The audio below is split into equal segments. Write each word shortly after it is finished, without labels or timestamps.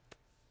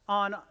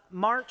On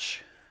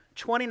March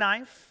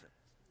 29th,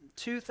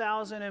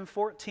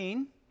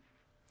 2014,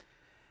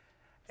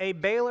 a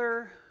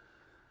Baylor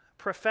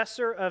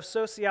professor of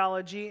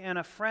sociology and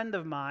a friend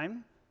of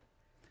mine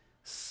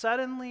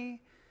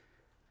suddenly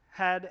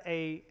had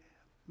a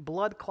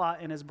blood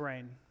clot in his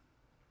brain.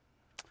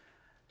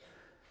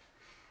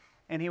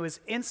 And he was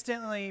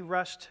instantly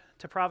rushed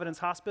to Providence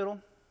Hospital.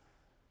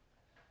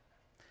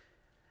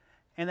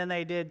 And then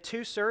they did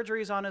 2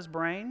 surgeries on his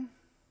brain.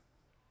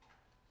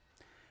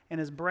 And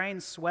his brain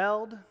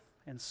swelled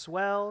and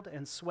swelled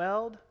and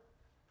swelled.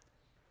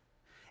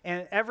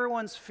 And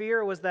everyone's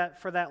fear was that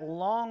for that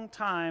long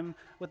time,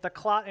 with the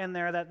clot in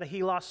there, that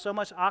he lost so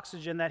much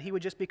oxygen that he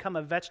would just become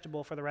a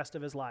vegetable for the rest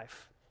of his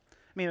life.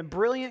 I mean, a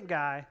brilliant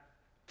guy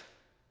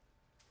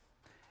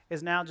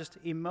is now just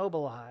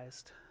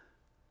immobilized.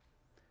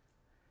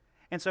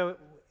 And so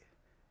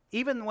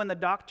even when the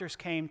doctors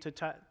came to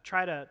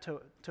try to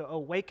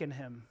awaken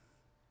him,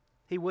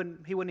 he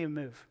wouldn't even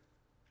move.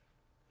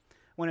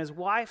 When his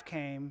wife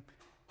came,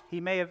 he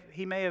may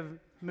have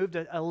moved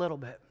a little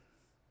bit.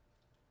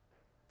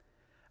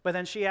 But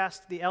then she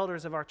asked the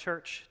elders of our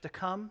church to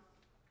come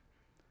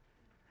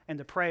and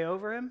to pray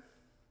over him.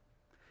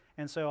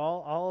 And so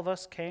all of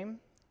us came,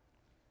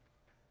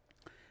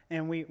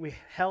 and we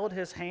held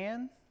his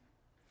hand,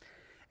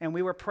 and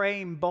we were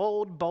praying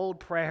bold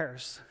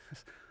prayers.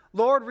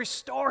 Lord,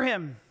 restore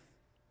him.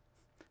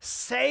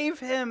 Save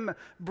him.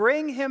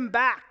 Bring him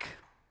back.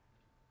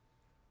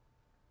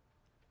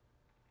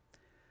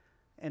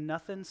 And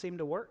nothing seemed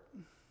to work.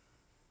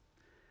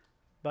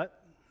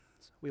 But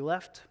we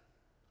left,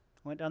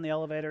 went down the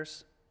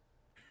elevators.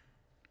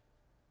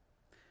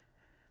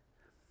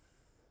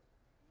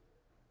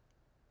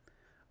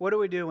 What do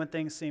we do when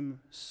things seem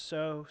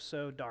so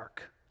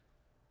dark?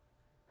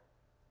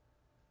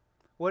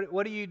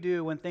 What do you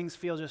do when things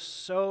feel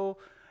just so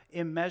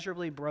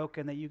immeasurably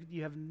broken that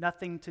you have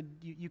nothing to,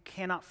 you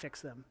cannot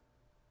fix them?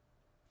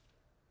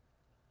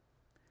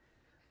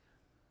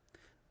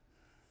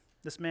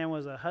 This man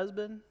was a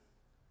husband,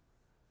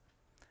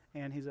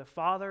 and he's a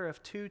father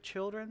of 2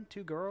 children,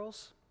 2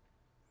 girls.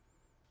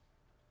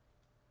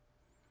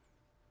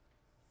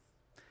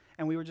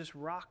 And we were just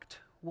rocked.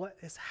 What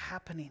is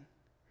happening?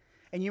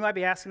 And you might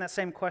be asking that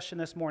same question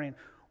this morning.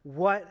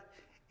 What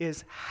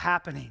is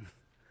happening?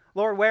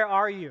 Lord, where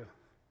are you?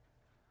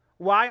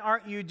 Why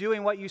aren't you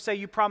doing what you say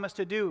you promised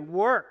to do?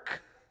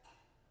 Work.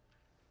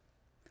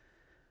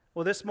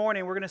 Well, this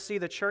morning we're going to see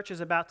the church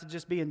is about to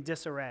just be in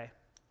disarray.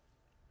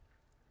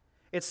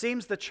 It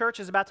seems the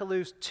church is about to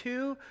lose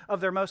 2 of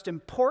their most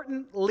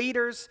important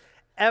leaders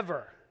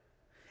ever.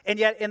 And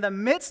yet in the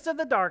midst of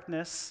the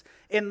darkness,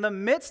 in the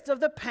midst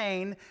of the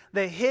pain,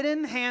 the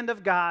hidden hand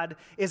of God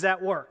is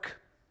at work.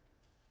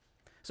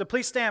 So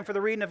please stand for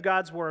the reading of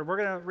God's word. We're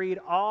going to read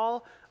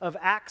all of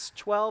Acts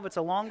 12. It's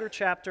a longer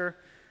chapter,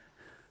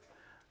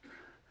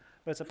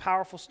 but it's a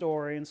powerful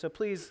story. And so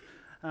please,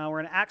 we're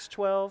in Acts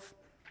 12.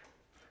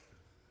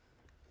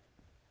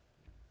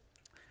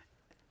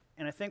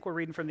 And I think we're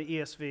reading from the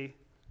ESV.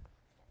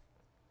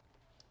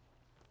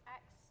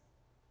 Acts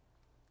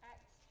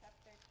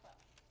chapter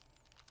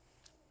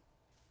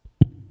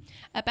 12.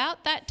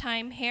 About that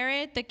time,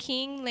 Herod the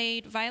king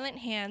laid violent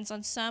hands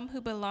on some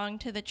who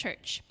belonged to the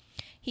church.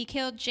 He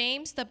killed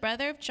James, the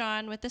brother of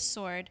John, with a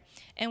sword,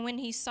 and when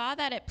he saw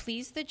that it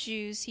pleased the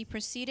Jews, he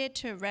proceeded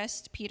to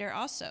arrest Peter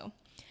also.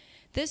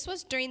 This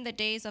was during the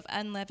days of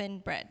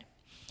unleavened bread.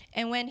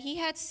 And when he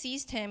had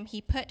seized him,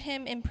 he put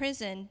him in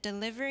prison,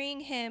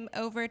 delivering him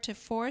over to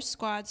 4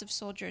 squads of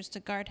soldiers to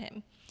guard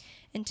him,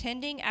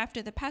 intending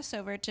after the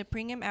Passover to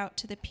bring him out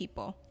to the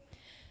people.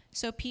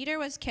 So Peter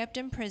was kept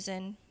in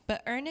prison,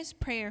 but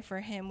earnest prayer for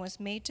him was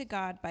made to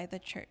God by the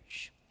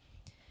church.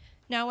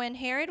 Now when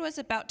Herod was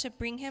about to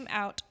bring him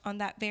out on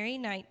that very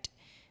night,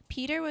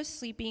 Peter was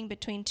sleeping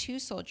between 2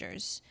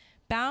 soldiers,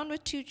 bound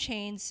with 2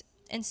 chains,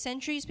 and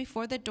sentries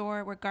before the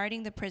door were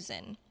guarding the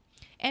prison.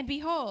 And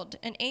behold,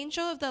 an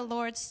angel of the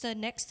Lord stood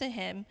next to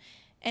him,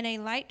 and a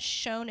light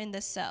shone in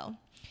the cell.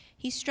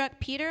 He struck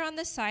Peter on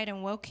the side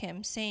and woke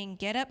him, saying,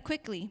 "Get up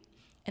quickly."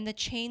 And the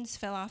chains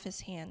fell off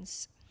his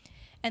hands.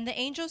 And the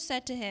angel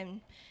said to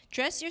him,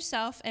 "Dress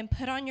yourself and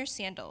put on your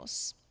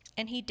sandals."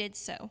 And he did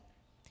so.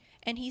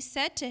 And he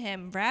said to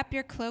him, "Wrap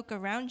your cloak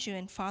around you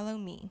and follow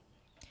me."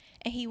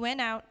 And he went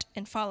out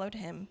and followed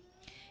him.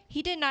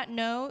 He did not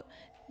know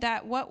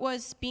that what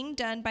was being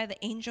done by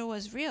the angel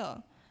was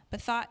real,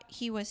 but thought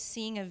he was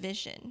seeing a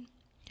vision.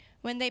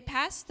 When they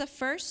passed the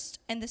first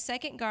and the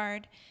second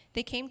guard,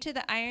 they came to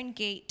the iron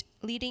gate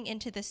leading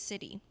into the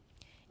city.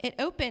 It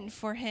opened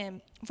for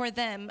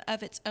them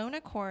of its own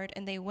accord,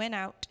 and they went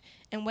out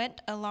and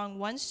went along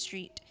one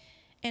street,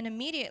 and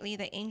immediately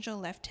the angel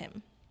left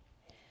him.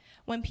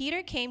 When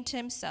Peter came to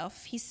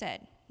himself, he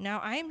said, "Now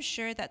I am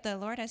sure that the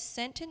Lord has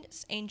sent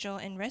his angel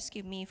and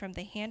rescued me from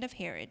the hand of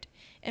Herod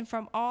and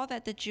from all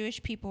that the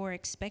Jewish people were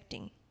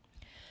expecting."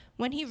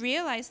 When he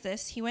realized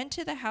this, he went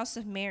to the house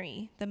of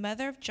Mary, the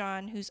mother of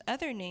John, whose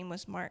other name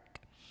was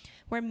Mark,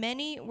 where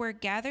many were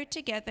gathered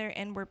together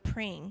and were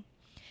praying.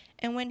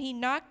 And when he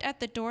knocked at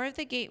the door of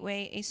the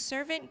gateway, a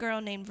servant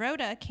girl named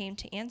Rhoda came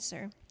to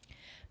answer.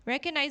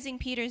 Recognizing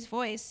Peter's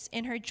voice,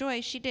 in her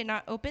joy, she did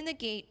not open the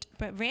gate,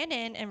 but ran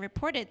in and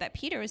reported that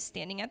Peter was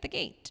standing at the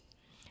gate.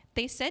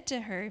 They said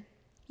to her,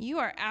 "You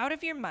are out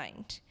of your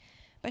mind."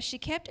 But she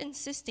kept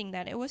insisting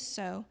that it was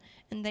so,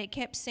 and they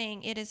kept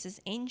saying, "It is his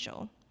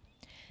angel."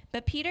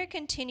 But Peter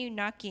continued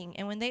knocking,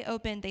 and when they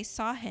opened, they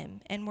saw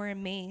him and were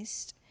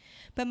amazed.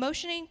 But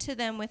motioning to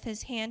them with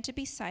his hand to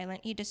be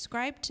silent, he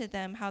described to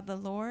them how the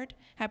Lord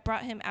had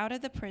brought him out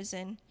of the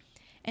prison.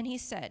 And he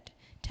said,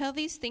 "Tell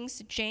these things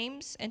to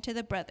James and to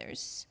the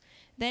brothers."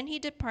 Then he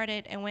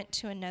departed and went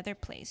to another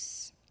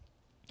place.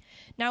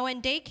 Now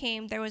when day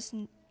came, there was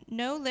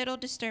no little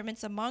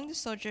disturbance among the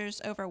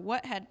soldiers over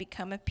what had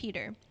become of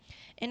Peter.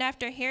 And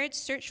after Herod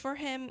searched for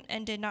him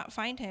and did not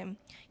find him,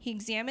 he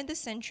examined the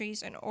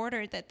sentries and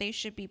ordered that they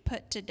should be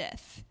put to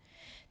death.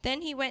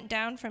 Then he went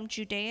down from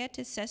Judea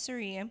to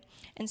Caesarea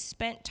and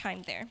spent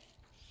time there.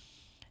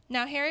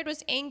 Now Herod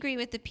was angry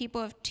with the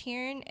people of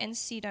Tyre and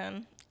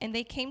Sidon, and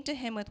they came to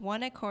him with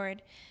one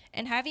accord,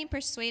 and having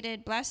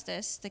persuaded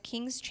Blastus, the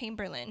king's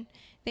chamberlain,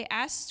 they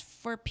asked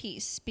for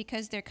peace,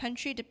 because their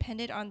country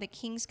depended on the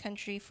king's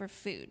country for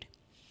food.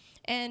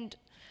 And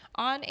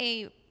on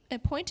a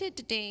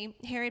appointed day,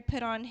 Herod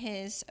put on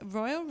his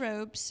royal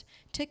robes,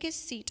 took his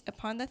seat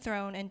upon the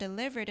throne, and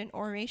delivered an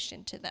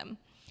oration to them.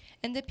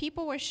 And the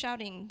people were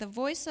shouting, "The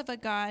voice of a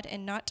God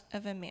and not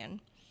of a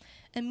man."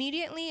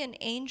 Immediately an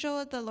angel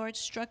of the Lord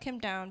struck him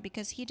down,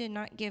 because he did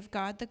not give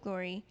God the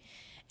glory,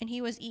 and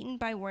he was eaten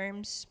by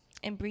worms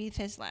and breathed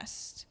his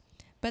last.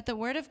 But the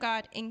word of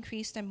God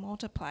increased and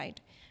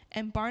multiplied.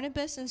 And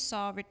Barnabas and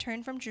Saul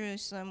returned from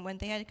Jerusalem when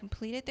they had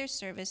completed their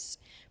service,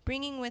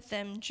 bringing with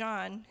them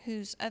John,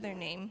 whose other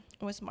name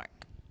was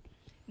Mark.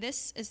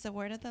 This is the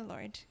word of the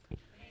Lord.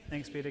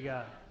 Thanks be to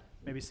God.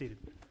 You may be seated.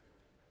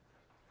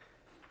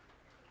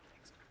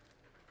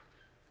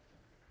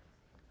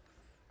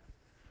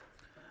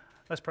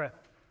 Let's pray.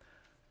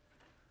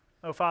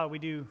 Oh, Father, we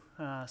do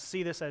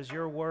see this as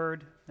your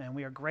word, and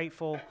we are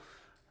grateful.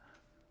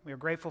 We are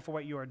grateful for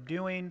what you are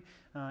doing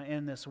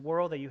in this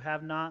world, that you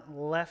have not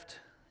left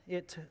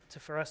it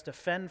for us to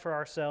fend for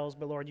ourselves,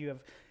 but Lord, you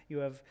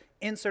have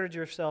inserted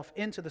yourself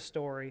into the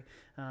story,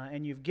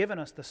 and you've given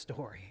us the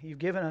story. You've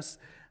given us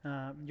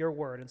your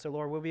word. And so,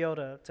 Lord, we'll be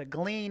able to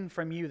glean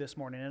from you this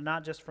morning, and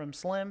not just from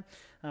Slim.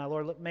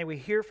 Lord, may we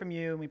hear from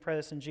you, and we pray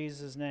this in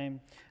Jesus'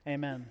 name.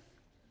 Amen.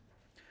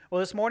 Well,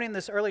 this morning,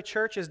 this early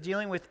church is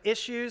dealing with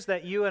issues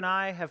that you and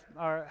I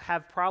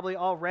have probably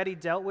already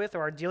dealt with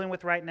or are dealing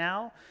with right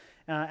now,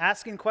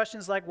 asking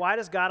questions like, why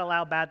does God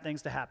allow bad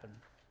things to happen?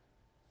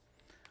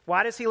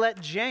 Why does he let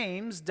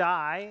James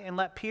die and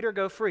let Peter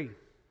go free?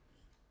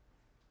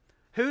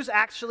 Who's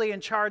actually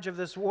in charge of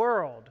this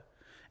world?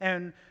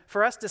 And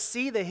for us to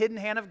see the hidden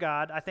hand of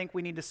God, I think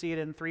we need to see it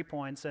in 3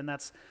 points, and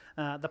that's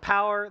the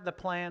power, the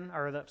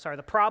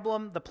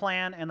problem, the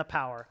plan, and the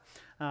power.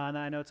 And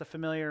I know it's a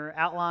familiar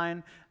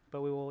outline,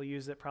 but we will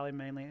use it probably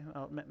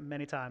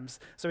many times.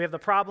 So we have the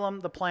problem,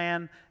 the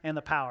plan, and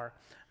the power.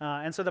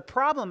 And so the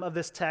problem of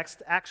this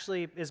text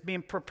actually is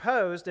being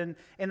proposed in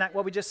that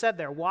what we just said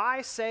there.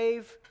 Why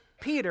save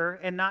Peter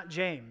and not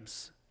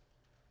James?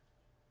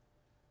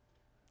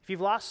 If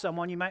you've lost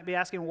someone, you might be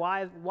asking,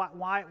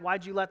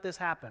 why'd you let this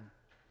happen?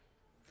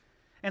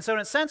 And so in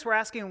a sense, we're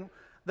asking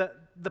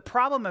the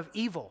problem of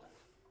evil.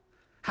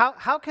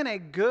 How can a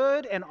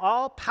good and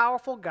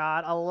all-powerful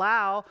God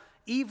allow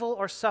evil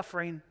or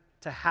suffering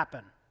to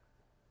happen?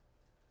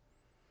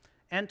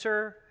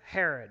 Enter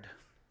Herod.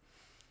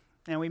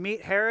 And we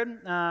meet Herod,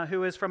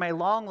 who is from a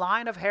long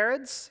line of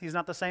Herods. He's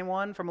not the same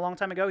one from a long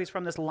time ago. He's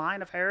from this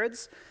line of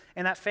Herods.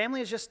 And that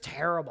family is just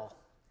terrible,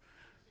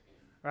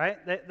 right?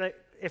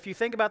 If you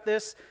think about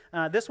this,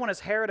 this one is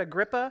Herod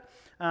Agrippa.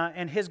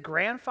 And his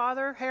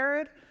grandfather,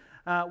 Herod,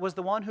 was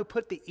the one who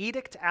put the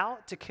edict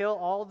out to kill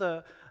all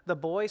the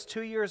boys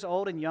 2 years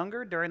old and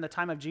younger during the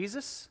time of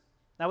Jesus.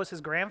 That was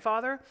his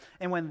grandfather.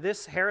 And when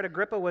this Herod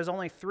Agrippa was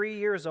only 3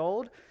 years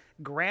old,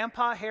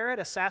 Grandpa Herod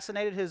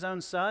assassinated his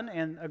own son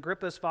and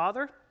Agrippa's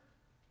father.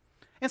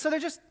 And so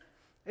it's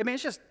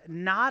just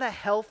not a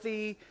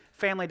healthy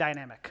family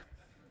dynamic.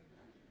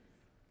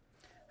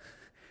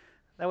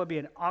 That would be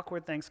an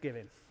awkward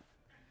Thanksgiving.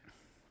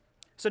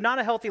 So not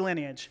a healthy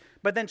lineage.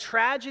 But then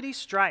tragedy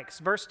strikes.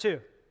 Verse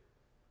 2.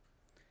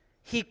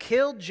 He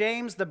killed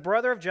James, the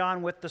brother of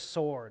John, with the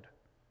sword.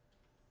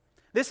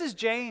 This is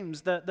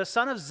James, the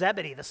son of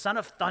Zebedee, the son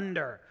of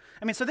thunder.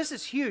 So this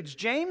is huge.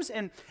 James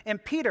and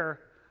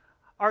Peter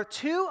are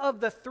two of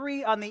the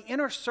three on the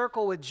inner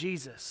circle with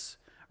Jesus,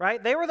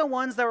 right? They were the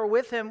ones that were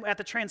with him at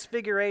the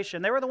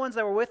transfiguration. They were the ones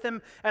that were with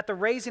him at the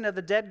raising of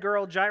the dead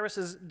girl,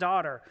 Jairus'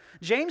 daughter.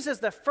 James is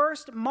the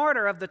first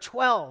martyr of the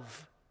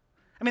 12.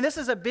 This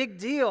is a big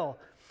deal.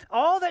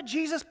 All that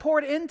Jesus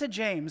poured into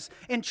James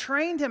and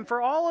trained him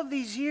for all of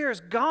these years,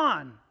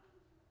 gone.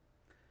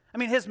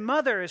 His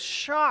mother is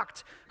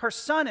shocked. Her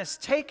son is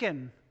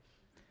taken.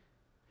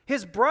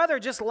 His brother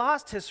just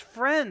lost his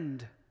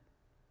friend.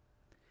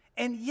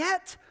 And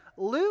yet,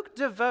 Luke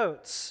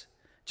devotes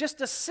just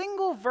a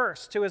single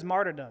verse to his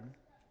martyrdom.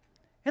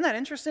 Isn't that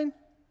interesting?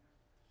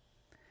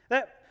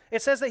 That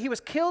it says that he was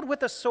killed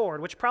with a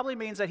sword, which probably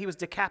means that he was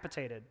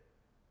decapitated.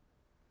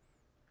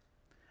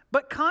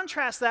 But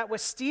contrast that with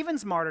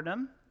Stephen's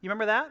martyrdom. You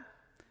remember that?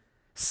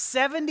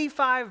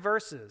 75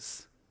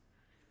 verses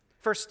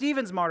for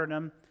Stephen's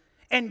martyrdom,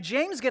 and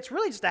James gets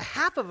really just a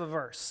half of a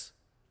verse.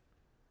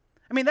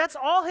 I mean, that's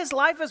all his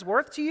life is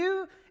worth to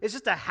you, is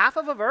just a half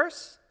of a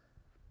verse?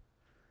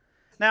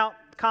 Now,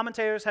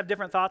 commentators have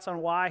different thoughts on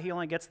why he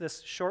only gets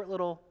this short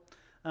little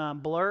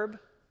blurb.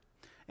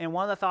 And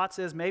one of the thoughts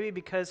is maybe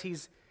because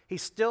he's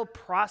still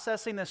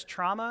processing this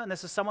trauma, and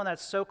this is someone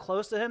that's so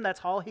close to him,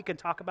 that's all he can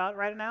talk about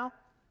right now.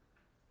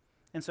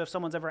 And so if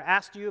someone's ever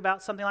asked you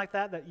about something like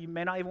that, that you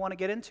may not even want to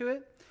get into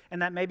it,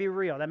 and that may be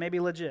real, that may be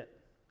legit.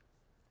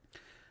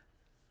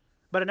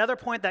 But another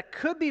point that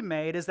could be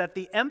made is that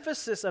the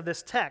emphasis of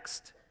this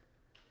text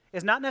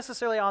is not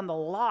necessarily on the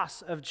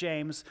loss of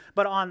James,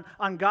 but on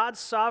God's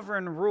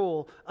sovereign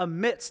rule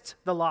amidst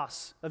the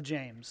loss of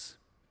James.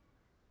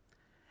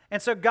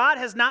 And so God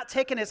has not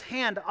taken his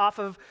hand off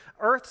of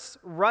earth's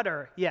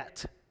rudder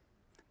yet.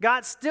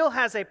 God still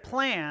has a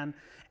plan,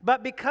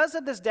 but because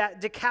of this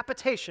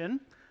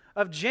decapitation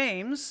of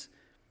James,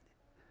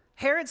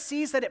 Herod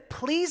sees that it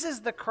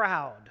pleases the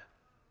crowd.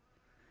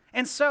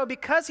 And so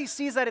because he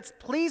sees that it's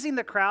pleasing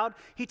the crowd,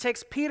 he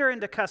takes Peter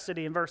into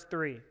custody in verse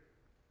 3.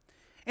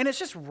 And it's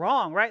just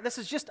wrong, right? This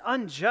is just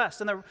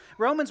unjust. And the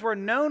Romans were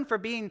known for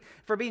being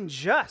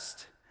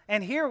just.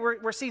 And here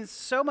we're seeing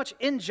so much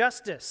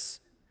injustice.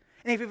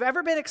 And if you've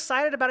ever been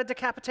excited about a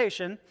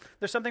decapitation,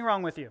 there's something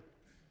wrong with you.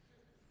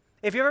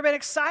 If you've ever been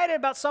excited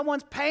about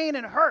someone's pain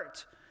and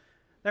hurt,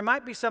 there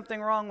might be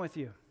something wrong with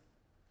you.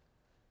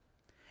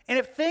 And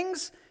if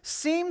things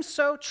seem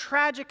so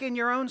tragic in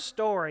your own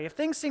story, if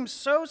things seem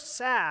so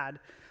sad,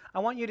 I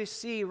want you to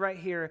see right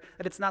here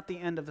that it's not the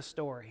end of the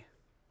story.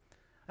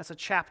 That's a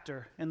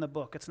chapter in the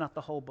book. It's not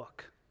the whole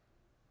book.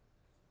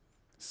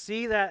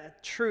 See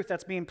that truth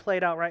that's being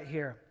played out right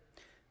here.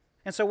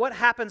 And so what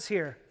happens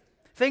here?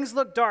 Things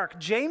look dark.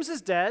 James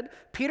is dead.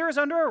 Peter is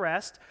under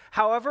arrest.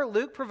 However,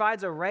 Luke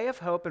provides a ray of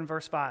hope in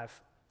verse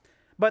 5.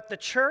 But the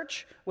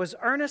church was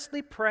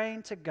earnestly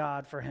praying to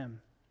God for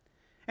him.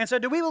 And so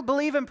do we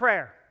believe in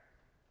prayer?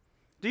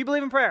 Do you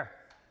believe in prayer?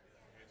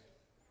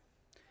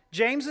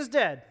 James is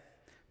dead.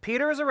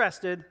 Peter is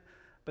arrested,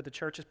 but the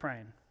church is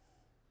praying.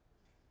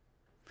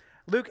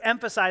 Luke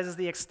emphasizes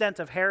the extent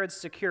of Herod's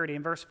security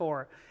in verse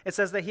 4. It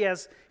says that he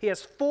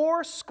has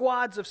 4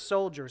 squads of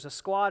soldiers. A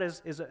squad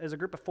is a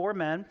group of 4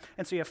 men,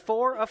 and so you have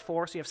 4 of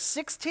 4, so you have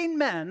 16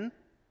 men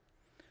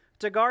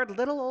to guard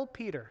little old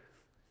Peter,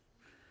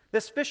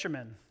 this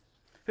fisherman,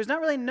 who's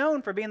not really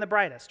known for being the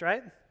brightest,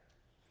 right?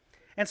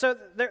 And so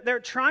they're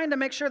trying to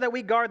make sure that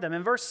we guard them.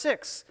 In verse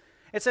 6,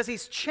 it says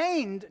he's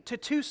chained to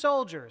 2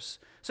 soldiers.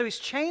 So he's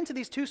chained to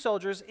these 2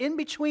 soldiers. In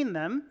between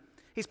them,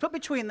 he's put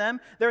between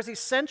them. There's these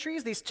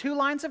sentries, these 2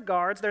 lines of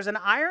guards. There's an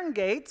iron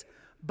gate,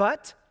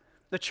 but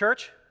the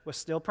church was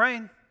still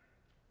praying.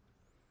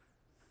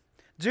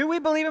 Do we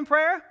believe in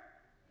prayer?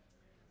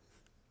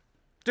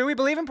 Do we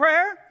believe in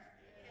prayer?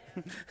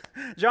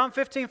 John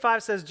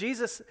 15:5 says,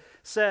 Jesus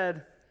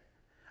said,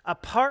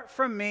 apart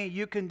from me,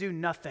 you can do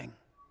nothing.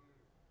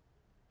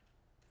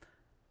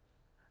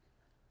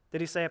 Did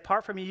he say,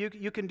 apart from me,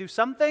 you can do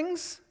some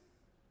things?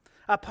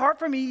 Apart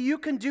from me, you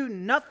can do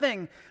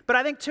nothing. But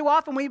I think too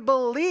often we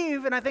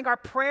believe, and I think our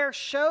prayer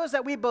shows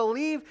that we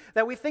believe,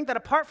 that we think that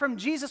apart from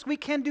Jesus, we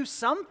can do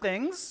some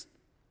things.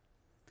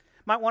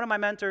 One of my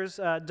mentors,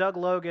 Doug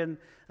Logan,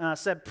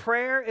 said,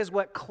 prayer is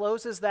what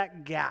closes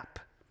that gap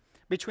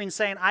between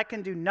saying I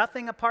can do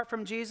nothing apart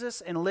from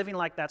Jesus and living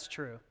like that's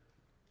true.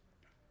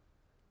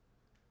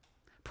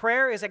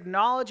 Prayer is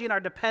acknowledging our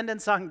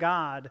dependence on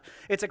God.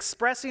 It's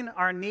expressing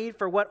our need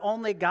for what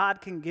only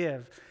God can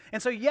give.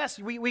 And so, yes,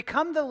 we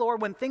come to the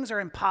Lord when things are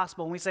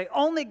impossible, and we say,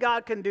 only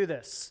God can do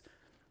this.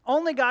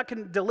 Only God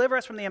can deliver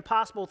us from the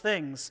impossible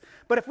things.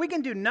 But if we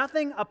can do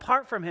nothing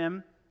apart from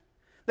him,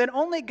 then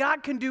only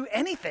God can do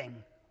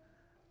anything,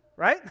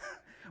 right?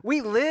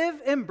 We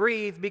live and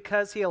breathe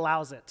because he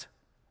allows it.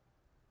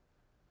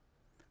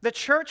 The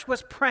church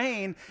was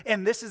praying,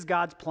 and this is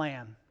God's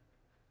plan.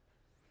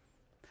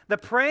 The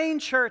praying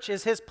church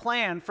is his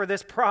plan for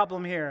this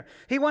problem here.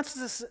 He wants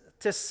us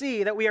to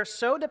see that we are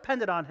so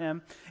dependent on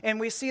him, and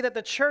we see that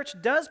the church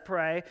does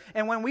pray,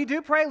 and when we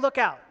do pray, look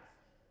out.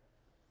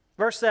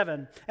 Verse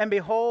 7, and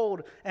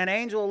behold, an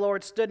angel of the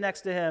Lord stood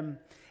next to him,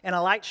 and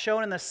a light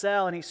shone in the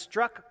cell, and he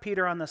struck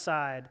Peter on the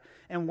side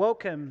and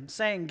woke him,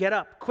 saying, get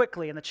up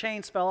quickly, and the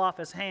chains fell off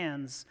his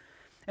hands.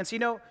 And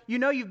so you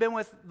know you've been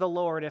with the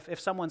Lord if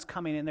someone's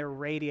coming and they're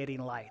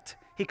radiating light.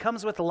 He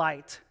comes with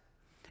light.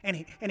 And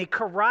he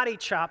karate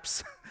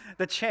chops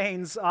the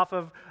chains off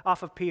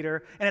of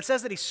Peter. And it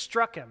says that he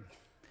struck him.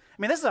 I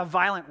mean, this is a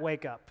violent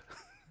wake up.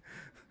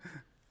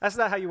 That's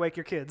not how you wake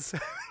your kids.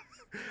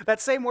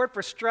 That same word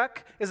for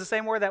struck is the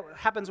same word that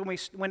happens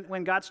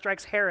when God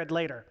strikes Herod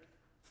later.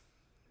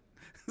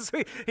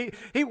 So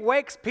he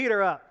wakes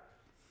Peter up.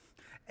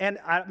 And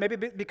maybe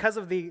because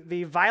of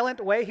the violent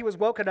way he was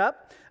woken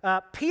up,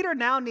 Peter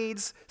now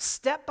needs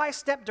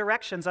step-by-step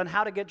directions on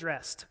how to get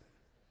dressed.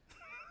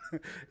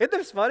 Isn't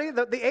this funny?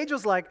 The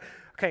angel's like,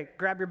 okay,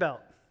 grab your belt.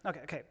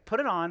 Okay,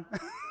 put it on.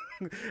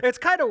 It's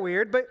kind of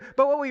weird, but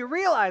what we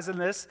realize in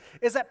this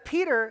is that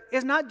Peter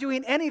is not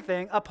doing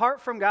anything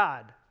apart from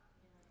God.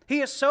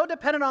 He is so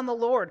dependent on the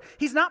Lord.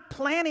 He's not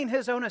planning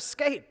his own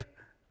escape.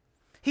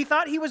 He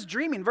thought he was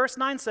dreaming. Verse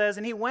 9 says,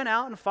 and he went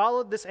out and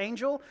followed this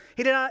angel.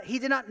 He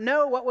did not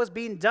know what was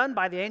being done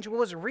by the angel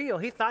was real.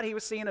 He thought he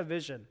was seeing a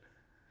vision.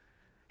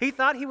 He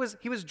thought he was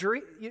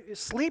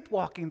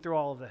sleepwalking through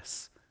all of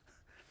this.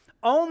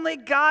 Only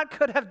God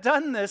could have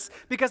done this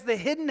because the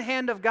hidden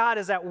hand of God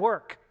is at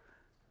work.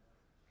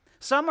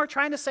 Some are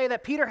trying to say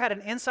that Peter had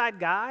an inside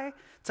guy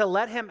to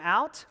let him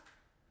out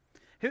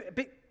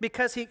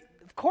because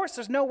of course,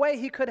 there's no way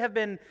he could have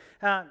been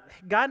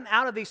gotten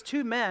out of these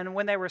two men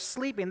when they were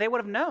sleeping. They would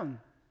have known.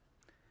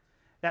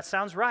 That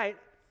sounds right.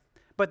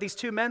 But these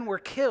two men were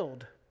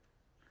killed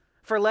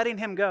for letting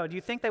him go. Do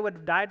you think they would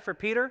have died for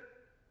Peter?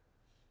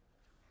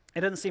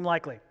 It doesn't seem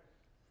likely.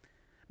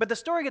 But the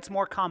story gets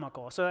more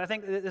comical. So I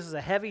think this is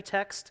a heavy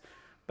text,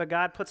 but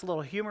God puts a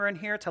little humor in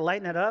here to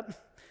lighten it up.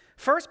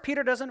 First,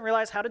 Peter doesn't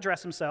realize how to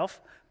dress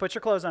himself. Put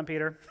your clothes on,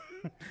 Peter.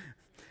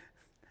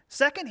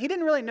 Second, he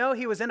didn't really know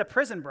he was in a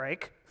prison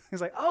break. He's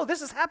like, oh,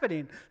 this is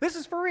happening. This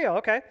is for real,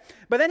 okay.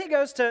 But then he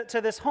goes to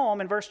this home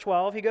in verse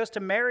 12. He goes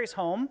to Mary's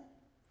home,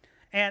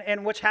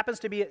 and which happens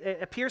to be, it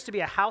appears to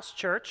be a house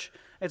church.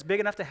 It's big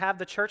enough to have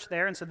the church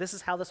there, and so this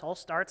is how this all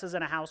starts, is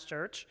in a house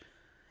church.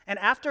 And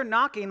after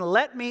knocking,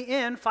 let me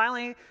in,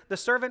 finally the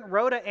servant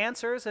Rhoda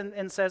answers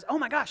and says, oh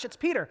my gosh, it's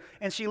Peter.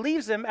 And she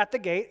leaves him at the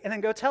gate and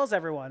then tells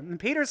everyone. And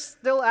Peter's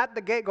still at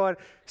the gate going,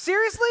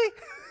 seriously?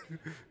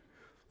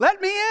 Let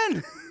me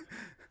in.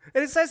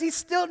 And it says he's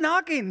still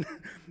knocking.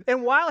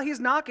 And while he's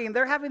knocking,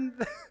 they're having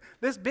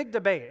this big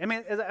debate. I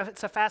mean,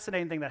 it's a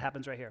fascinating thing that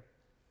happens right here.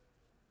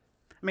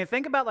 I mean,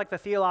 think about like the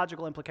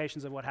theological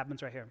implications of what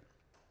happens right here.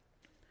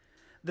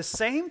 The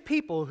same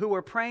people who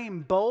were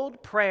praying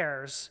bold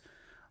prayers,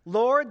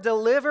 Lord,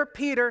 deliver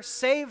Peter,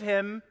 save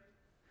him,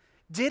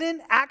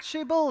 didn't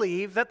actually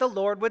believe that the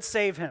Lord would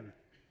save him.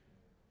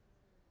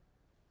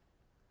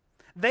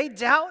 They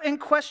doubt and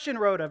question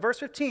Rhoda. Verse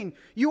 15,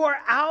 you are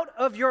out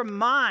of your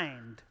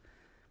mind.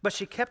 But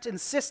she kept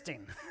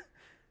insisting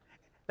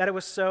that it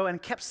was so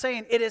and kept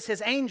saying, it is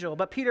his angel.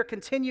 But Peter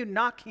continued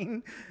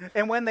knocking,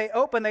 and when they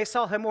opened, they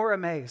saw him, were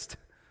amazed.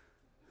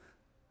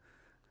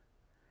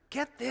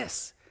 Get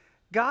this.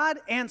 God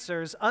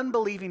answers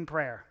unbelieving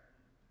prayer.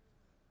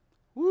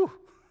 Woo.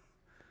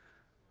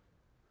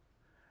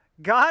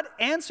 God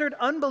answered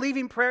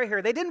unbelieving prayer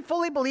here. They didn't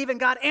fully believe, and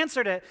God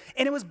answered it,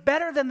 and it was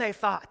better than they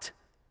thought.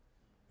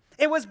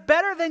 It was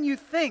better than you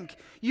think.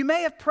 You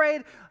may have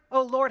prayed,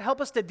 oh, Lord, help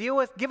us to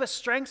give us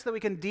strength so that we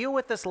can deal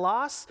with this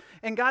loss.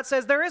 And God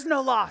says, there is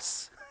no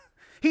loss.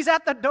 He's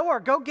at the door.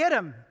 Go get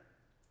him.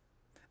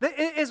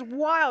 It is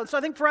wild. So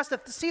I think for us to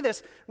see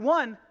this,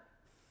 one,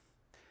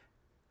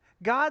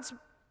 God's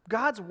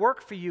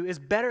work for you is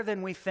better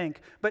than we think.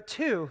 But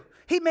two,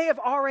 he may have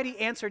already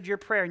answered your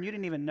prayer and you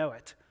didn't even know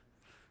it.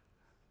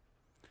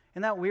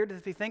 Isn't that weird to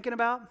be thinking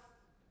about?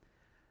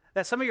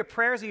 That some of your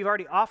prayers that you've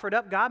already offered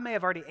up, God may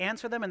have already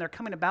answered them and they're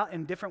coming about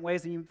in different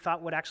ways than you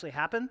thought would actually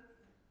happen.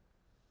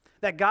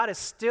 That God is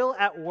still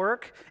at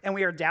work and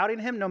we are doubting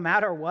him no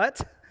matter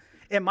what.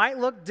 It might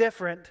look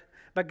different,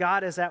 but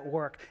God is at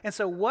work. And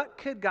so what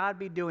could God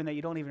be doing that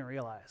you don't even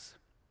realize?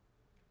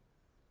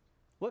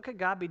 What could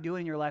God be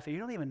doing in your life that you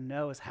don't even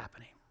know is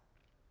happening?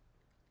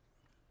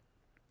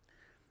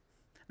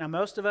 Now,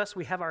 most of us,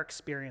 we have our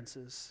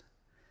experiences.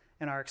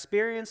 And our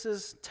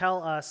experiences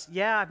tell us,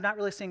 yeah, I've not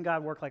really seen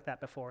God work like that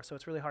before, so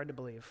it's really hard to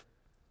believe.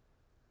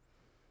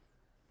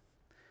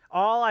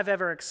 All I've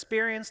ever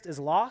experienced is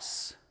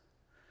loss.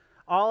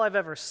 All I've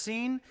ever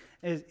seen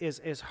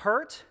is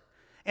hurt.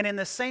 And in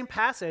the same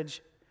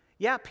passage,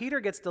 yeah, Peter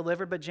gets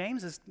delivered, but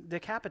James is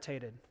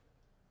decapitated.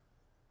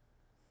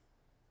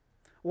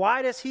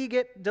 Why does he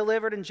get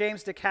delivered and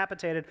James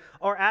decapitated?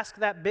 Or ask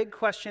that big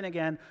question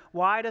again,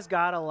 why does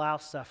God allow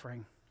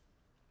suffering?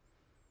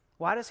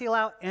 Why does he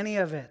allow any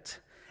of it?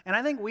 And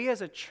I think we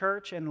as a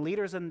church and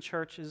leaders in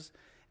churches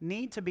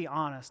need to be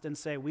honest and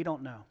say, we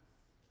don't know.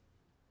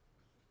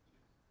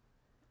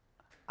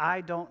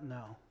 I don't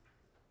know.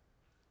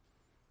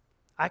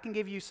 I can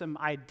give you some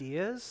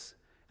ideas,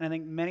 and I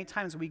think many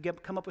times we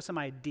come up with some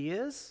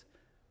ideas,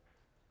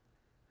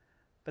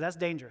 but that's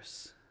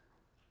dangerous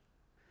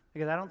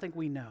because I don't think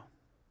we know.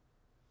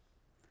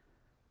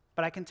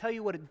 But I can tell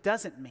you what it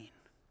doesn't mean.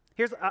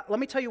 Let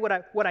me tell you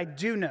what I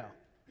do know.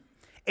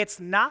 It's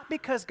not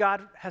because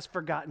God has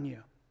forgotten you.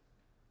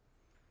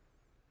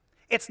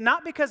 It's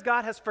not because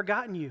God has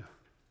forgotten you.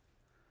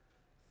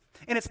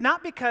 And it's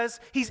not because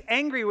he's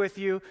angry with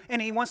you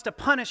and he wants to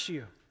punish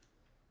you.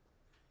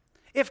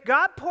 If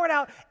God poured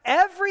out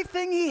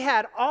everything he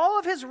had, all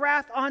of his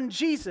wrath on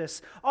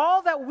Jesus,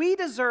 all that we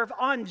deserve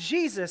on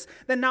Jesus,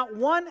 then not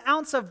 1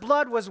 ounce of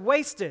blood was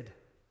wasted.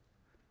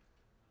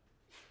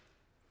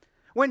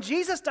 When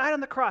Jesus died on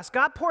the cross,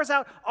 God pours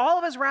out all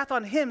of his wrath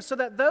on him so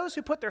that those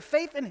who put their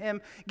faith in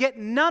him get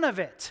none of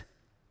it.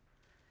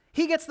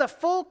 He gets the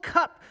full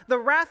cup, the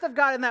wrath of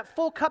God in that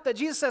full cup that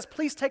Jesus says,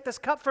 please take this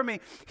cup from me.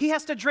 He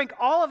has to drink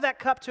all of that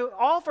cup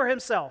all for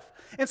himself.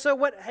 And so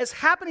what is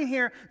happening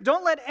here,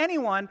 don't let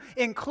anyone,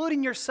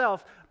 including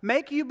yourself,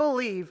 make you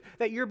believe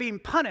that you're being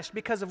punished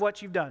because of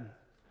what you've done.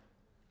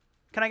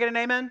 Can I get an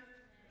amen?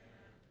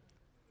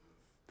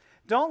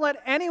 Don't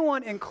let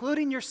anyone,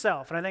 including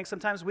yourself, and I think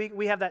sometimes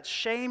we have that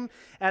shame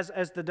as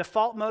the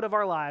default mode of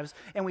our lives,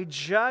 and we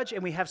judge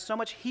and we have so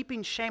much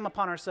heaping shame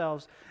upon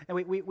ourselves, and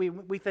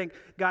we think,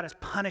 God is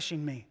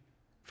punishing me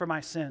for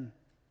my sin.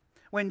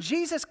 When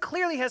Jesus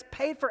clearly has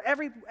paid for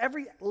every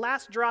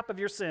last drop of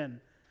your sin.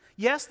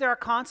 Yes, there are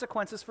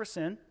consequences for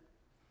sin,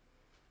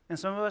 and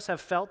some of us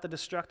have felt the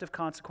destructive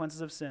consequences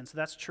of sin, so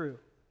that's true.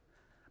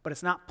 But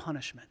it's not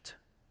punishment.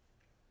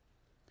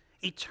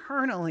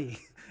 Eternally,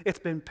 it's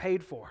been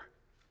paid for.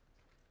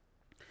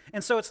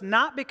 And so it's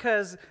not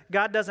because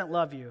God doesn't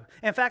love you.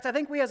 In fact, I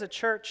think we as a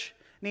church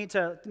need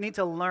to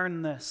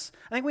learn this.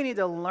 I think we need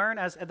to learn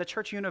as the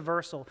church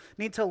universal,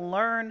 need to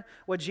learn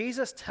what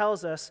Jesus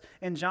tells us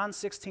in John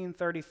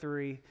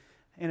 16:33.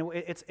 And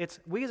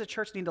we as a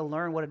church need to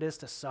learn what it is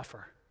to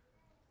suffer.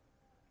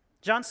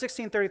 John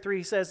 16:33,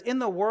 he says, in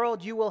the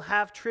world you will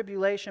have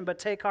tribulation, but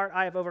take heart,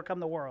 I have overcome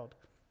the world.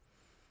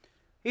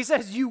 He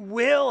says you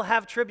will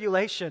have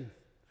tribulation.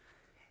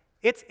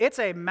 It's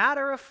a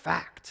matter of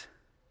fact.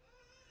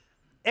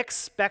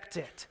 Expect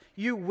it.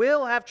 You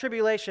will have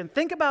tribulation.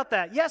 Think about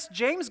that. Yes,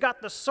 James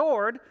got the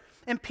sword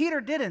and Peter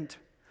didn't.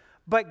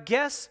 But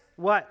guess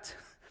what?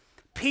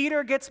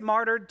 Peter gets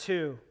martyred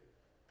too.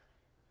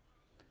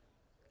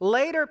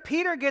 Later,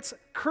 Peter gets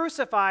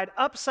crucified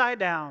upside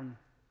down.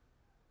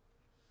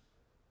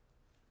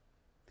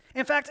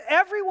 In fact,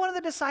 every one of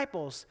the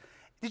disciples,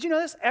 did you know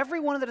this? Every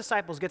one of the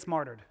disciples gets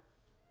martyred.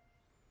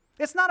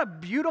 It's not a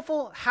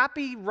beautiful,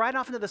 happy, right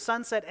off into the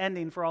sunset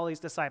ending for all these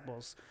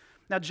disciples.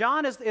 Now,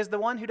 John is the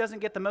one who doesn't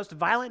get the most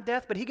violent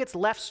death, but he gets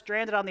left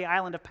stranded on the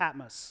island of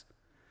Patmos,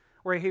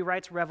 where he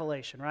writes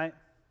Revelation, right?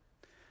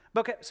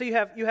 Okay, so you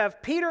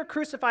have Peter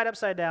crucified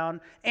upside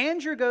down.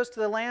 Andrew goes to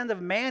the land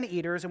of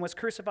man-eaters and was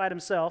crucified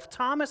himself.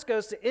 Thomas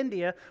goes to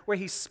India, where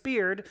he's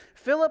speared.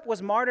 Philip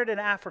was martyred in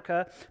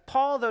Africa.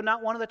 Paul, though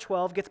not one of the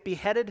 12, gets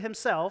beheaded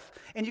himself.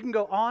 And you can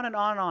go on and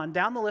on and on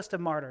down the list of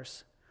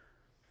martyrs.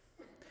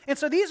 And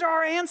so these are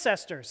our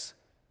ancestors.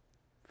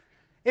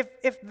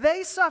 If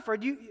they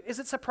suffered, is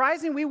it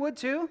surprising we would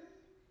too?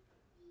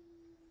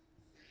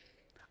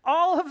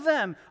 All of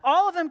them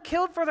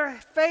killed for their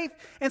faith,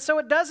 and so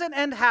it doesn't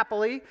end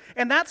happily,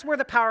 and that's where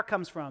the power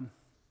comes from.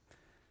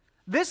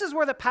 This is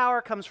where the power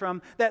comes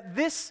from, that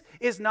this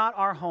is not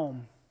our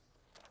home.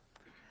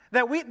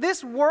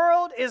 This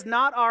world is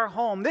not our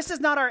home. This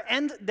is not our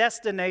end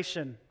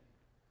destination.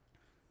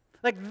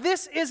 Like,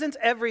 this isn't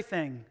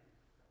everything.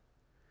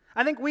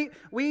 I think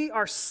we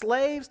are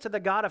slaves to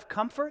the God of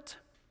comfort,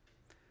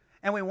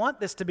 and we want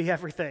this to be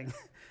everything.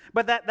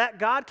 But that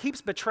God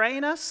keeps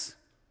betraying us,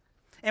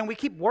 and we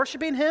keep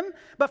worshiping him.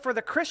 But for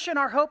the Christian,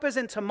 our hope is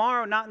in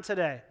tomorrow, not in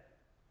today.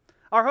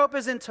 Our hope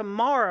is in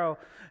tomorrow.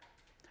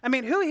 I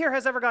mean, who here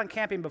has ever gone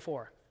camping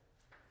before?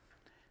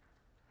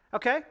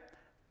 Okay?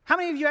 How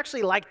many of you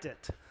actually liked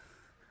it?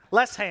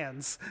 Less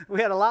hands.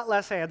 We had a lot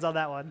less hands on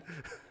that one.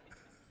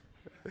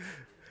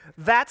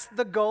 That's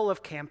the goal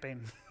of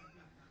camping.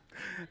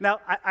 Now,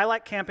 I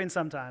like camping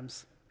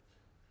sometimes.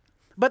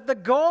 But the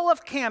goal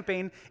of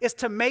camping is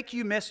to make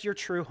you miss your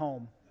true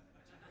home.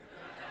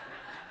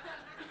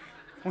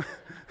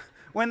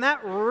 When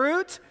that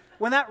root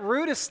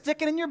is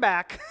sticking in your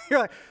back, you're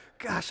like,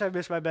 gosh, I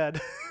miss my bed.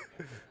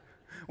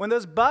 When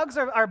those bugs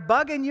are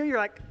bugging you, you're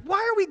like, why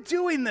are we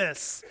doing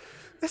this?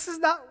 This is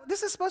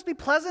supposed to be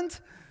pleasant.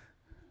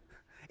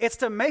 It's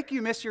to make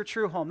you miss your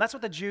true home. That's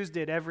what the Jews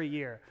did every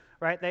year,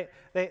 right?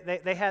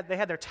 They had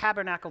their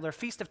tabernacle, their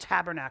Feast of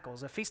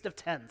Tabernacles, a Feast of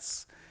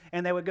Tents,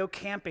 and they would go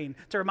camping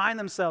to remind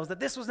themselves that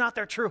this was not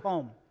their true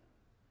home.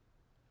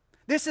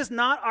 This is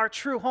not our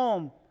true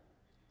home.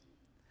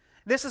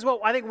 This is what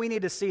I think we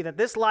need to see, that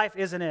this life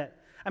isn't it.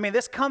 I mean,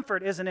 this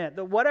comfort isn't it.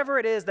 That whatever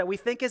it is that we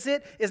think is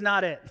it is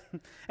not it.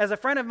 As a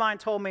friend of mine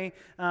told me,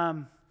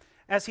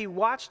 as he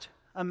watched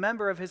a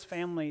member of his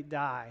family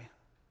die,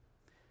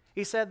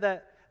 he said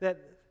that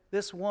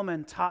this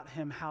woman taught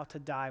him how to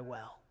die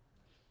well.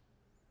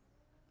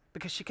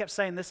 Because she kept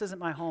saying, this isn't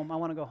my home, I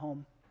want to go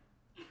home.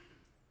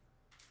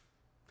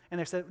 And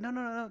they said,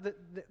 no.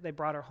 They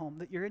brought her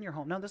home. You're in your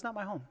home. No, that's not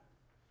my home.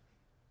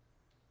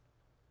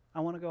 I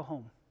want to go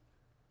home.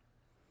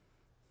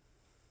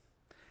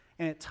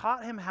 And it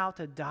taught him how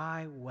to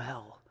die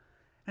well.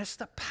 And it's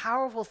just a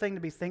powerful thing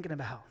to be thinking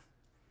about.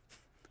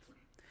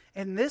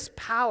 And this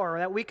power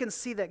that we can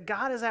see that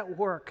God is at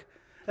work,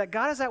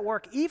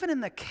 even in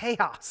the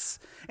chaos.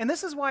 And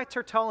this is why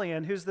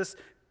Tertullian, who's this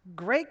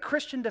great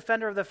Christian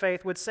defender of the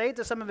faith, would say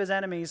to some of his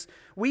enemies,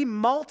 we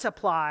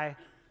multiply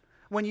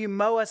when you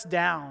mow us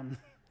down.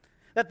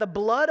 That the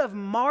blood of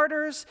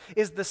martyrs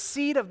is the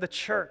seed of the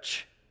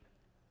church.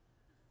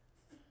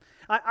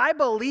 I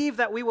believe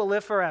that we will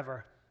live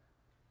forever.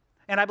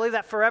 And I believe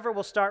that forever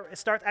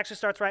actually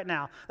starts right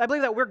now. I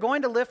believe that we're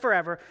going to live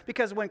forever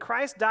because when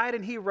Christ died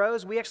and he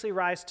rose, we actually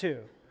rise too,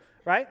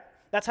 right?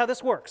 That's how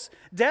this works.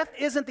 Death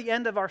isn't the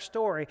end of our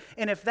story.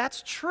 And if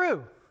that's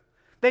true,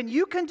 then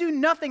you can do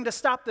nothing to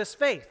stop this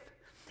faith.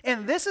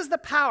 And this is the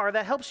power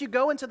that helps you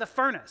go into the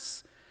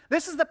furnace.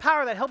 This is the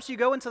power that helps you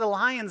go into the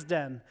lion's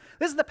den.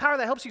 This is the power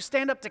that helps you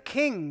stand up to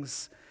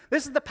kings.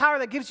 This is the power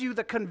that gives you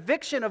the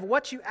conviction of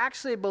what you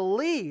actually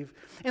believe.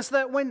 And so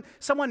that when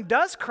someone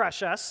does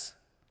crush us,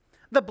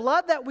 the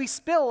blood that we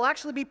spill will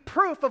actually be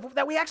proof of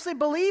that we actually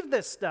believe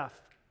this stuff.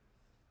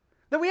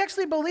 That we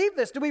actually believe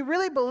this. Do we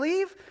really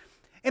believe?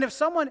 And if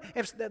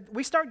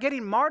we start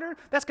getting martyred,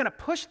 that's going to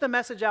push the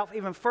message out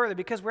even further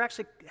because we're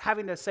actually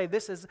having to say,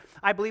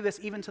 I believe this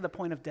even to the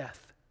point of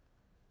death.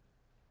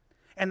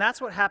 And that's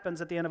what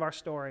happens at the end of our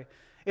story.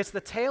 It's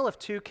the tale of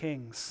two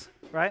kings,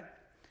 right?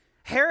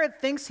 Herod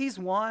thinks he's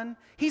won.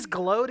 He's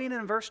gloating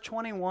in verse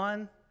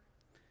 21.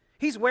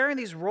 He's wearing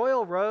these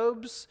royal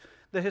robes.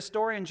 The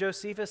historian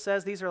Josephus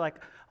says these are like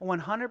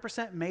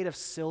 100% made of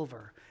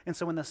silver. And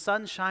so when the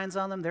sun shines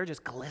on them, they're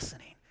just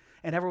glistening.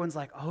 And everyone's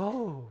like,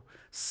 oh,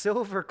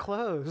 silver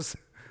clothes.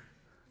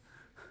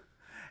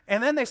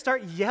 And then they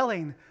start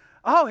yelling,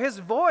 oh, his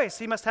voice,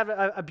 he must have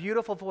a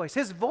beautiful voice.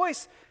 His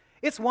voice,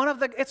 it's one of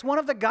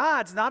the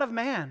gods, not of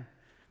man.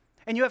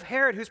 And you have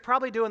Herod who's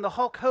probably doing the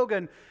Hulk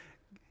Hogan,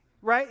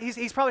 right?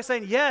 He's probably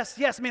saying, yes.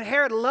 I mean,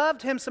 Herod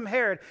loved him some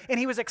Herod. And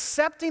he was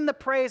accepting the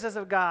praises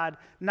of God,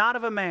 not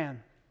of a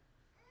man.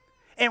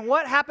 And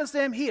what happens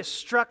to him? He is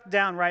struck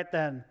down right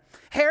then.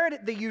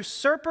 Herod, the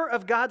usurper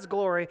of God's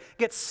glory,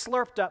 gets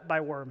slurped up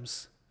by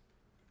worms.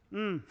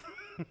 The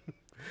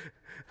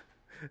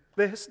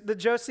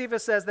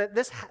Josephus says that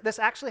this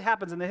actually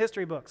happens in the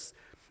history books.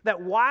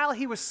 That while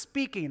he was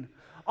speaking,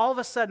 all of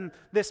a sudden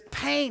this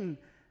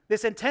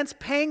intense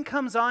pain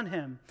comes on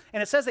him.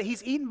 And it says that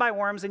he's eaten by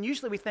worms, and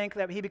usually we think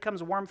that he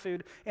becomes worm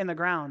food in the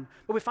ground.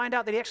 But we find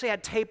out that he actually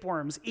had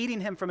tapeworms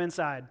eating him from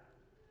inside.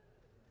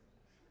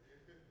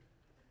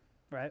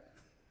 Right?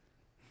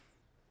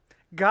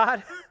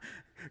 God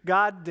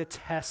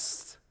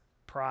detests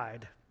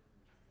pride.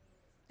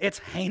 It's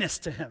heinous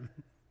to him.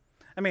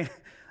 I mean,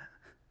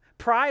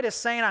 pride is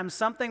saying I'm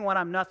something when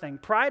I'm nothing.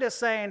 Pride is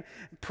saying,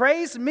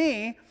 praise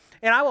me,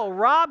 and I will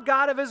rob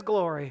God of his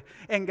glory.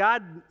 And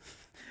God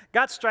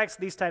strikes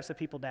these types of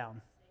people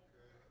down.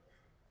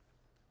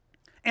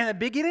 In the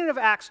beginning of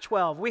Acts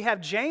 12, we have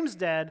James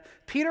dead,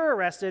 Peter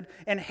arrested,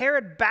 and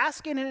Herod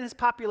basking in his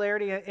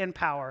popularity and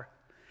power.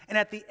 And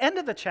at the end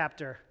of the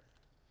chapter,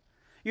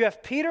 you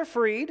have Peter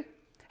freed,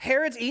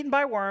 Herod's eaten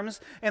by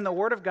worms, and the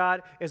word of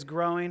God is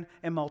growing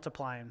and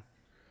multiplying.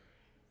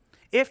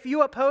 If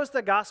you oppose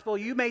the gospel,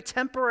 you may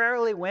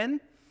temporarily win,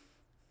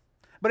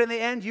 but in the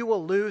end, you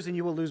will lose, and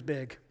you will lose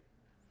big.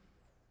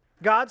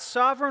 God's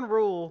sovereign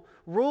rule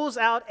rules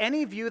out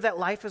any view that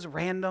life is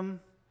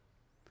random,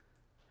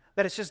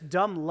 that it's just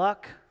dumb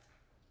luck,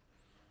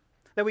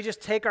 that we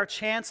just take our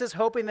chances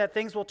hoping that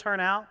things will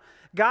turn out.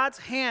 God's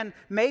hand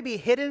may be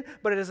hidden,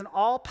 but it is an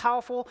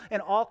all-powerful and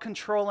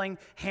all-controlling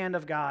hand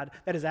of God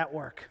that is at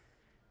work.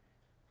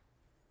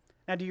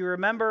 Now, do you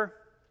remember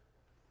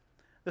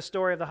the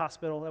story of the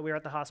hospital, that we were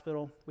at the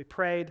hospital? We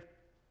prayed,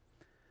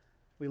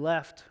 we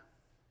left,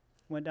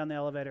 went down the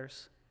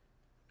elevators.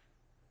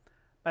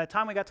 By the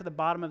time we got to the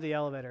bottom of the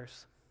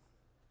elevators,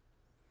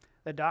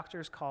 the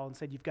doctors called and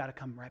said, you've got to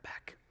come right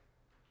back.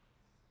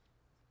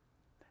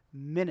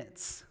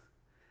 Minutes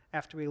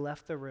after we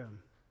left the room,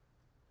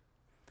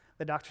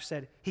 the doctor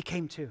said, he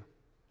came too.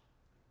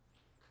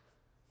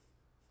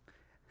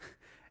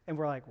 And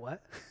we're like,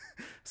 what?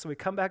 So we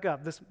come back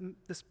up. This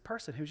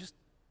person who's just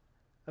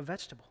a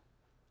vegetable.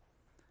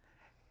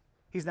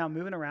 He's now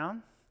moving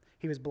around.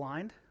 He was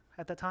blind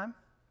at that time.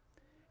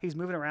 He's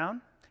moving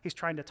around. He's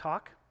trying to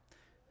talk.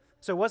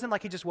 So it wasn't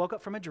like he just woke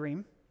up from a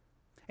dream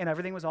and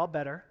everything was all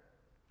better.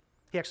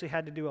 He actually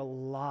had to do a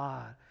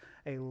lot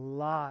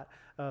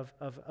of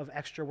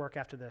extra work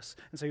after this.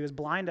 And so he was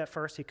blind at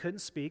first. He couldn't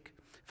speak.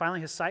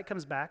 Finally, his sight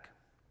comes back.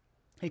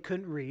 He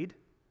couldn't read.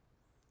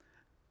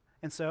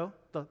 And so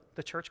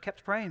the church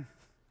kept praying.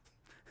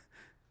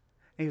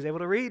 And he was able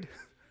to read.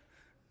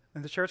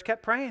 And the church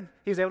kept praying.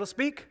 He was able to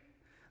speak.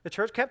 The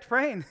church kept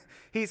praying.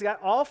 He's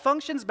got all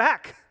functions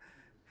back.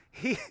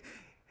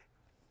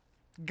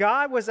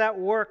 God was at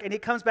work, and he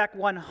comes back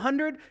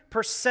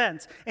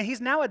 100%. And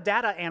he's now a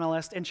data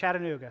analyst in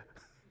Chattanooga.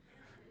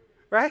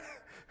 Right?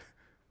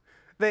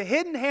 The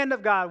hidden hand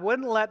of God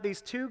wouldn't let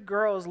these two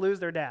girls lose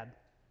their dad,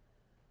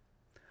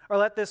 or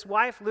let this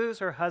wife lose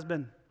her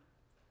husband.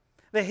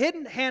 The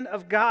hidden hand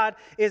of God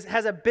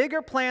has a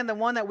bigger plan than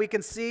one that we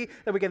can see,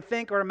 that we can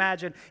think or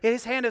imagine.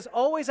 His hand is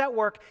always at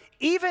work,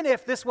 even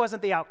if this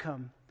wasn't the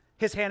outcome.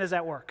 His hand is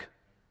at work.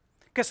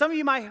 Because some of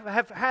you might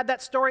have had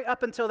that story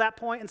up until that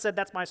point and said,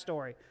 that's my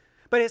story.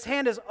 But his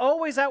hand is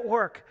always at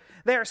work.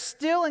 They are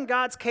still in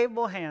God's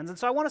capable hands. And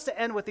so I want us to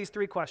end with these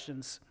three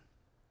questions.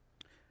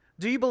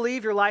 Do you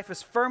believe your life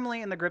is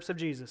firmly in the grips of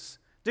Jesus?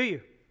 Do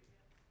you?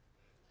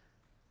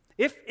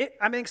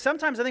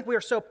 Sometimes I think we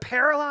are so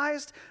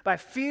paralyzed by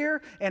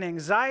fear and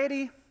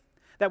anxiety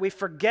that we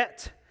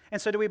forget.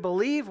 And so do we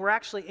believe we're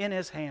actually in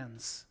his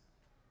hands?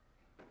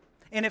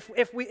 And if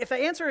the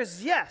answer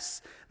is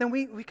yes, then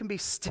we can be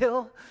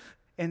still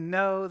and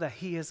know that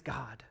he is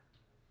God.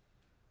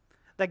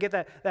 That get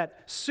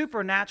that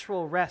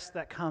supernatural rest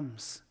that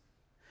comes.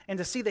 And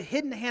to see the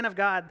hidden hand of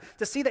God,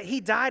 to see that he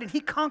died and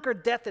he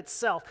conquered death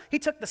itself. He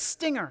took the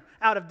stinger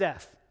out of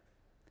death.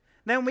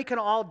 Then we can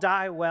all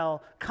die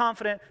well,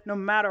 confident no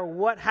matter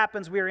what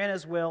happens, we are in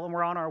his will and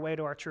we're on our way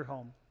to our true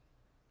home.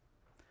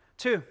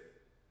 2,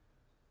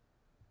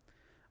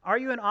 are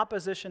you in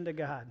opposition to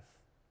God?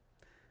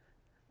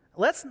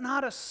 Let's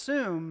not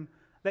assume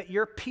that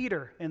you're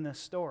Peter in this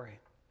story.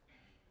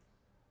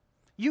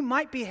 You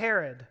might be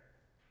Herod.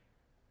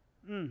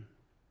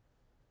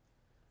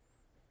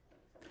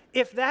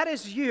 If that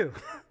is you,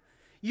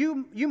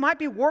 you might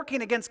be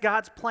working against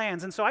God's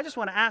plans. And so I just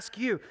want to ask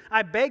you,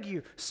 I beg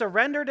you,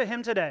 surrender to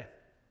him today.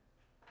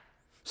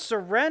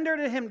 Surrender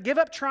to him. Give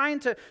up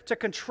trying to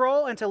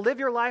control and to live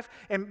your life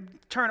and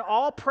turn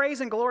all praise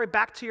and glory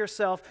back to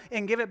yourself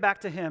and give it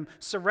back to him.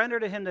 Surrender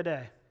to him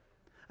today.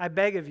 I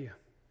beg of you.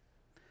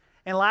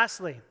 And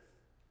lastly,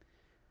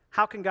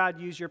 how can God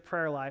use your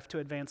prayer life to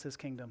advance his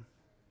kingdom?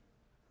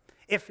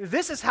 If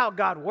this is how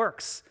God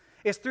works,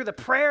 it's through the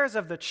prayers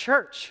of the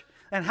church.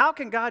 And how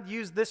can God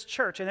use this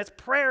church and its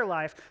prayer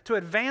life to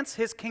advance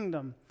his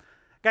kingdom?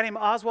 A guy named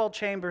Oswald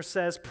Chambers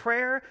says,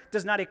 prayer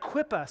does not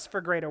equip us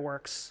for greater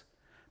works.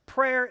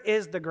 Prayer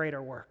is the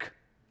greater work.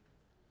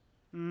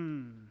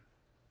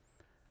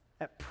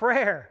 That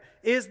prayer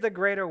is the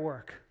greater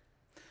work.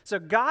 So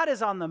God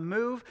is on the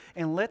move,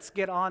 and let's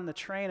get on the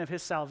train of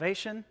his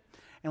salvation,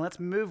 and let's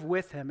move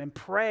with him and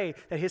pray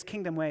that his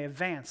kingdom may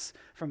advance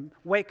from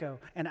Waco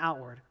and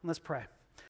outward. Let's pray.